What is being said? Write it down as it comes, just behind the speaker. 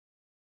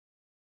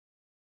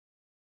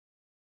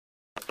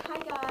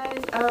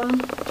Guys,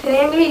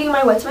 today I'm going to be doing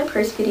my What's My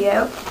Purse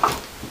video.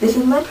 This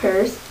is my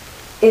purse.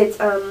 It's,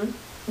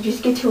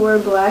 Juicy Couture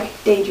Black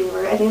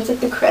Daydreamer. I think it's like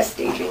the Crest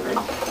Daydreamer.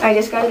 I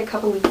just got it a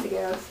couple weeks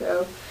ago,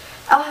 so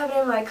I'll have it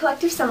in my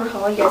collective summer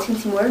haul. You guys can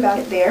see more about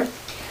it there.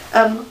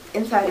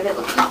 Inside of it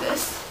looks like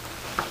this.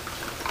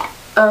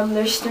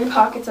 There's 3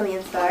 pockets on the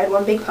inside,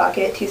 1 big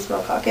pocket, 2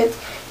 small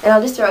pockets, and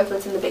I'll just throw out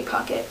what's in the big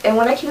pocket. And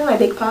what I keep in my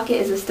big pocket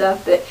is the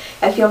stuff that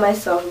I feel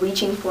myself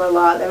reaching for a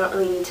lot that I don't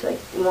really need to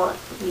want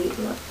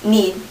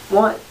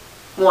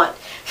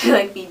to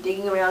like be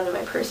digging around in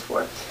my purse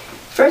for.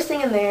 First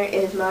thing in there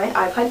is my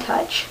iPod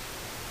Touch.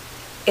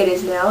 It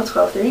is now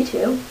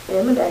 12:32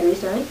 and my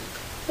battery's dying.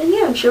 And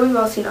yeah, I'm sure we've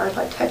all seen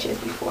iPod Touches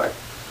before.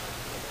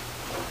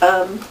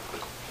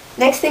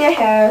 Next thing I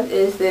have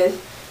is this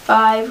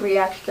 5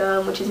 React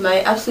gum, which is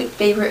my absolute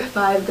favorite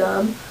 5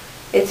 gum.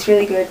 It's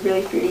really good,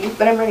 really fruity,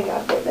 but I'm running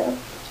out of it though.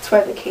 That's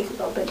why the case is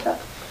all bent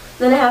up.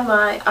 Then I have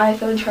my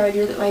iPhone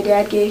charger that my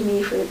dad gave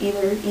me for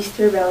either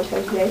Easter or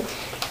Valentine's Day.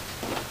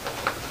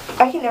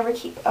 I can never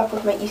keep up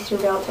with my Easter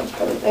and Valentine's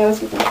presents. I always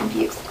get them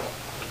confused.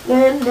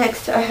 Then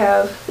next I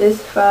have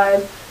this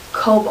 5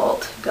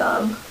 Cobalt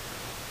gum,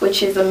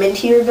 which is a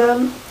mintier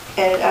gum,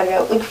 and I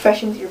don't know, like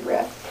freshens your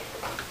breath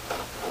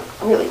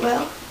really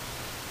well.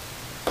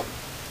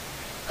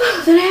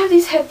 Then I have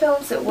these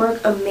headphones that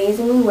work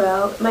amazingly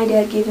well. My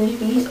dad gave them to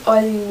me. He's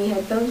always giving me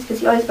headphones because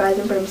he always buys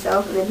them for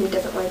himself and then he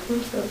doesn't like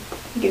them, so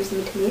he gives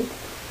them to me.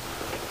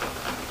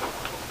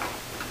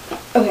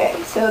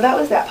 Okay, so that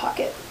was that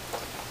pocket.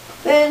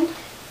 Then,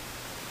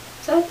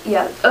 usually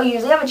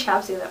I have a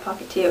chapstick in that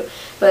pocket too,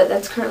 but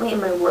that's currently in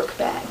my work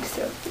bag,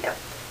 so yeah.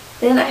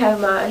 Then I have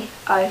my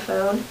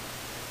iPhone.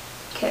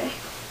 Okay,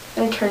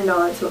 and I turned it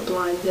on so it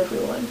blinds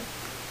everyone.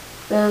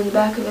 Then the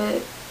back of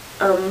it,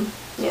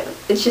 yeah,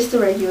 it's just a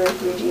regular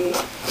 3G.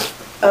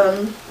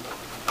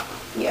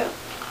 Yeah.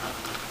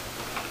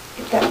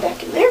 Get that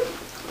back in there.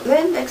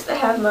 Then next I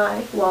have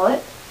my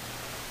wallet,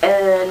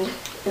 and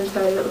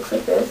inside of it looks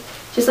like this.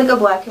 Just like a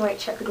black and white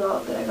checkered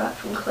wallet that I got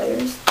from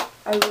Claire's.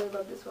 I really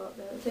love this wallet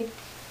though. It's like,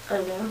 I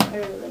don't know, I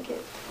really like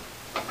it.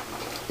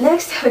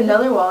 Next I have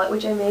another wallet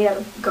which I made out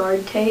of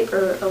guard tape,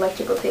 or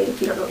electrical tape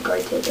if you don't know what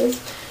guard tape is.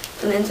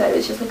 And the inside of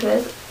it's just like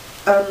this.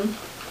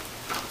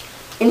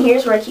 And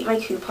here's where I keep my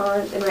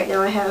coupons, and right now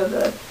I have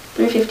a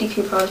 $3.50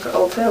 coupon for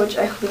Ulta, which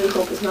I really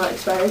hope is not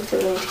expired, so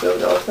I'm going to go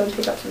to Ulta and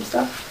pick up some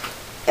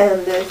stuff.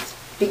 And this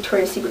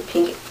Victoria's Secret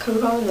pink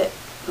coupon that,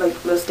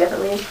 like, most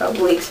definitely is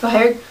probably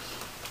expired.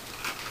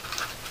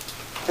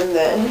 And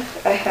then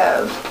I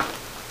have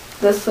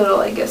this little,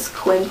 I guess,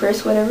 coin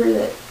purse, whatever,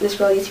 that this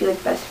girl used to be,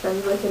 like, best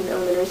friends with in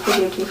elementary school,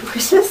 gave me for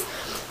Christmas.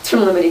 It's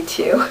from Limited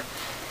Too.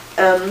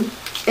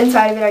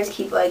 Inside of it I just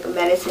keep, like,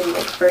 medicine,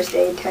 like, first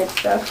aid type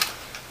stuff.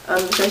 The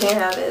first thing I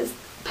have is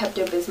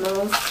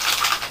Pepto-Bismol.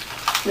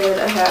 Then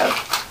I have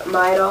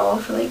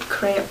Midol for like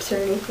cramps or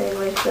anything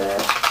like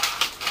that.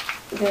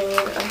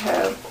 Then I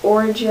have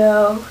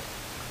Orajel.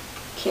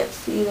 Can't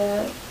see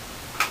that.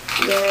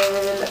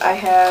 Then I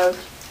have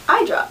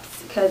eye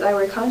drops because I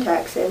wear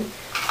contacts and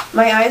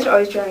my eyes are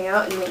always drying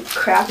out and like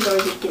crap is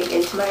always getting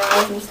into my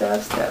eyes and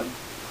stuff. So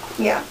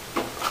yeah.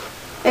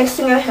 Next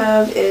thing I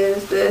have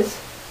is this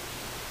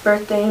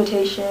birthday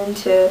invitation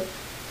to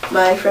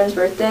my friend's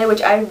birthday,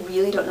 which I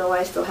really don't know why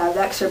I still have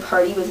that because her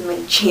party was in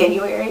like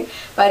January,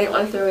 but I didn't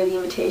want to throw away the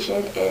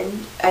invitation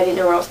and I didn't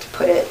know where else to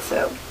put it,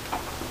 so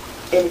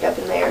it ended up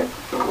in there.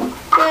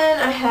 Then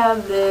I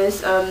have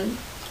this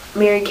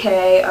Mary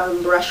Kay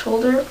brush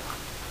holder.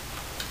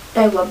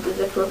 I love the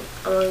zipper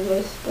on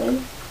this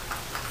thing.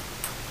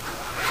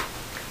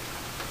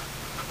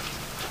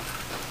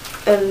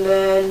 And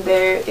then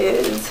there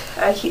is,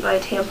 I keep my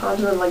tampons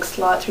in like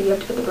slots where you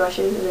have to put the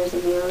brushes, and there's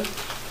a mirror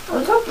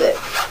on top of it.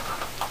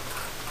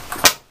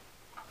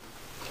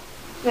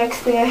 Next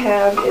thing I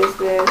have is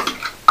this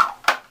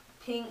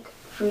pink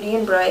Fruity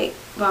and Bright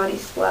body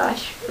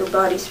splash, or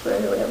body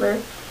spray, or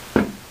whatever.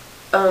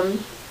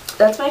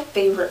 That's my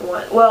favorite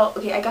one. Well,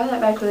 okay, I got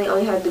that back when they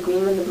only had the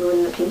green one, the blue one,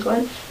 and the pink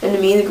one. And to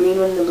me, the green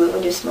one and the blue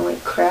one just smell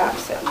like crap,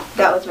 so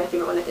that was my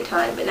favorite one at the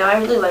time. But now I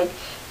really like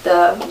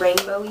the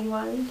rainbowy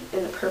one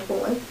and the purple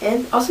one.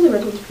 And also the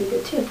red one's pretty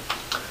good, too.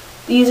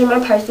 These are my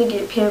Pirates of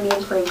the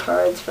Caribbean playing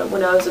cards from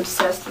when I was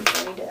obsessed with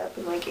Johnny Depp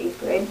in like 8th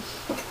grade.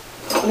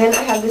 And then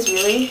I have this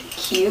really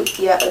cute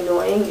yet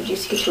annoying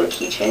Juicy Couture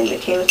keychain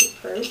that came with this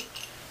purse.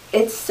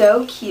 It's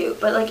so cute,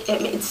 but like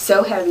it's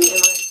so heavy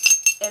and like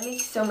it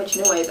makes so much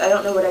noise. I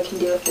don't know what I can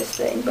do with this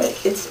thing, but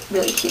it's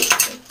really cute.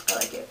 So I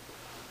like it.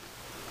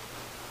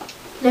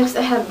 Next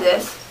I have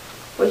this,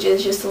 which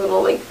is just a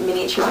little like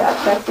miniature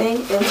backpack thing.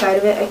 Inside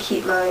of it I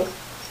keep my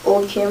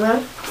old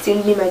camera, soon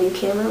to be my new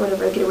camera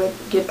whenever I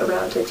get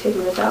around to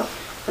taking this out,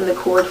 and the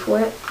cord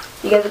for it.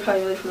 You guys are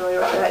probably really familiar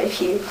with that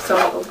if you saw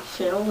my old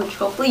channel, which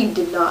hopefully you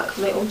did not,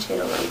 because my old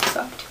channel really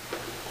sucked.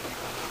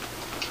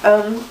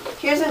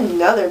 Here's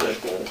another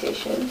birthday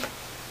invitation.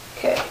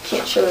 Okay, I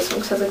can't show this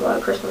one because it has like a lot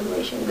of personal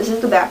information. This is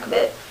the back of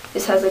it.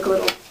 This has like a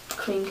little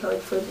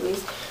cream-colored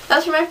flip-flops.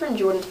 That's for my friend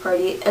Jordan's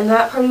party, and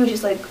that party was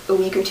just like a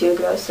week or 2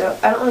 ago, so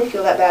I don't really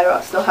feel that bad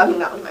about still having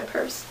that one in my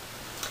purse.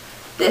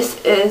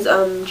 This is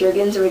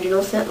Jergens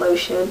Original Scent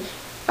Lotion.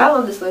 I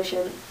love this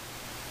lotion.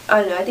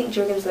 I don't know, I think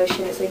Jergens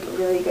lotion is like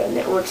really good and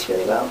it works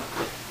really well.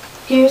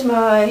 Here's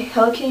my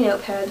Hello Kitty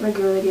notepad my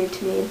girl gave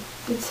to me.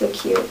 It's so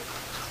cute.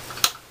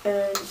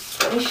 And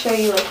let me show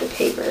you like the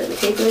paper. The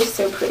paper is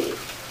so pretty.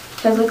 It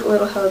has like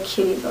little Hello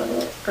Kitties on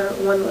it, or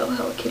one little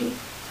Hello Kitty.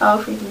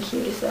 How freaking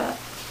cute is that?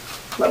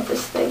 Love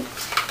this thing.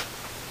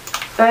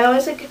 I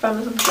always like find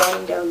myself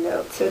jotting down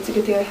notes, so it's a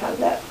good thing I have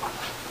that.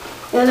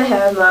 Then I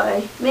have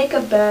my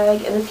makeup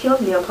bag and this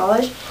of nail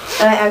polish.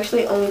 And I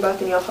actually only bought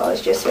the nail polish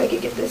just so I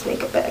could get this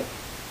makeup bag,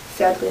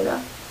 sadly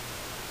enough.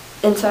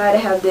 Inside I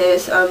have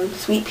this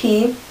Sweet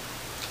Pea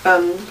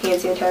hand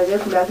sanitizer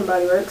from Bath &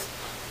 Body Works.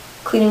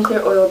 Clean and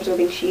Clear Oil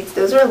Absorbing Sheets.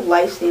 Those are a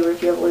lifesaver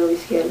if you have oily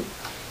skin.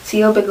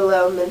 CO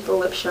Bigelow Menthol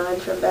Lip Shine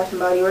from Bath &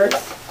 Body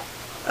Works.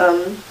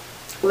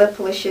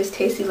 Lipalicious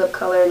Tasty Lip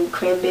Color and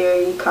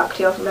Cranberry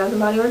Cocktail from Bath &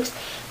 Body Works.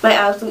 My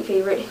absolute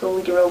favorite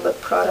Holy Grail lip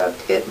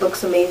product. It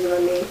looks amazing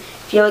on me.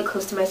 If you're like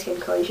close to my skin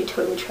color, you should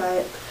totally try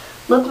it.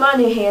 Look My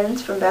New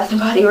Hands from Bath &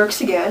 Body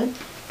Works again.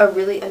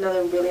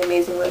 Another really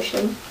amazing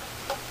lotion.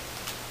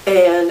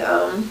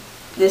 And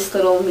this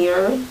little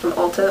mirror from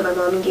Ulta that my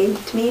mommy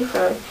gave to me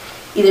for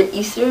either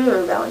Easter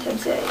or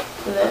Valentine's Day.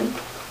 And then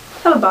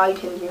I have a body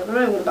pin here, but I'm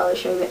not even going to bother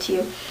showing that to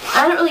you.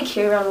 I don't really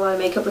carry around a lot of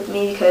makeup with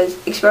me because,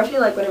 especially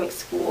like when I'm at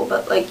school,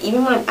 but like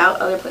even when I'm out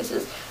other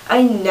places,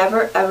 I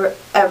never ever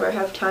ever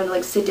have time to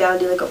like sit down and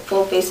do like a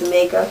full face of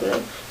makeup and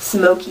a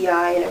smoky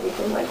eye and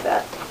everything like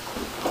that.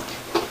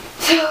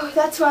 So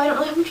that's why I don't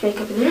really have much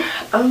makeup in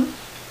there.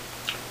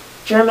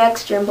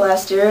 Germ-X, Germ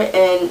Blaster,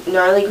 and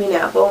Gnarly Green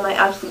Apple, my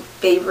absolute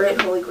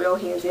favorite Holy Grail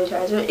hand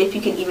sanitizer, if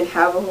you can even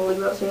have a Holy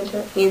Grail hand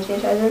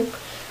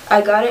sanitizer.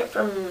 I got it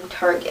from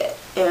Target,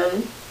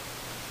 and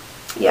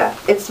yeah,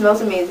 it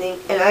smells amazing,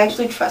 and I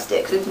actually trust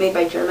it because it's made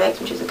by Germ-X,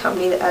 which is a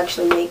company that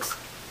actually makes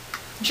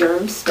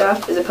germ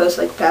stuff, as opposed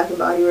to like Bath &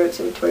 Body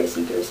Works or Victoria's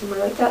Secret or somewhere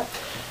like that.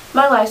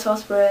 My Lysol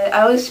spray,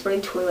 I always spray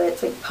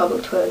toilets, like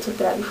public toilets with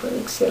that before I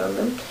like sit on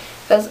them.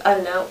 Because, I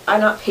don't know, I'm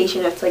not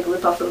patient enough to like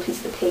rip off little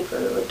pieces of paper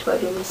or like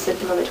toilet paper and sit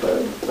them on the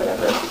toilet or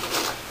whatever.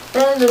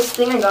 Then this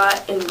thing I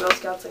got in Girl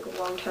Scouts like a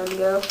long time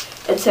ago.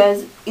 It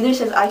says, either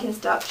says I can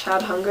stop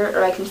child hunger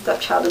or I can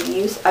stop child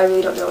abuse. I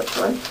really don't know which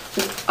one.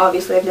 Since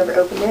obviously I've never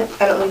opened it.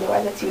 I don't really know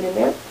why that's even in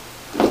there.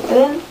 And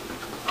then,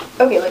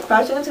 okay, like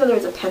 5 seconds ago there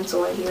was a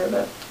pencil in here,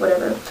 but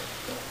whatever.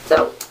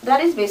 So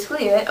that is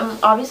basically it.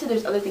 Obviously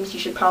there's other things you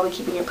should probably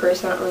keep in your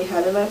purse I don't really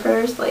have in my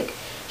purse. Like,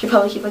 you should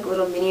probably keep like a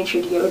little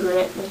miniature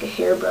deodorant, like a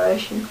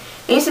hairbrush, and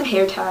maybe some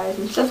hair ties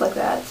and stuff like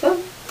that.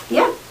 So,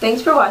 yeah,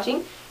 thanks for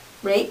watching.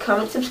 Rate,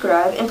 comment,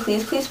 subscribe, and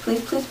please, please,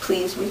 please, please,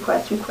 please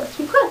request,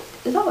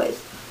 as always.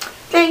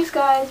 Thanks,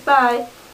 guys. Bye.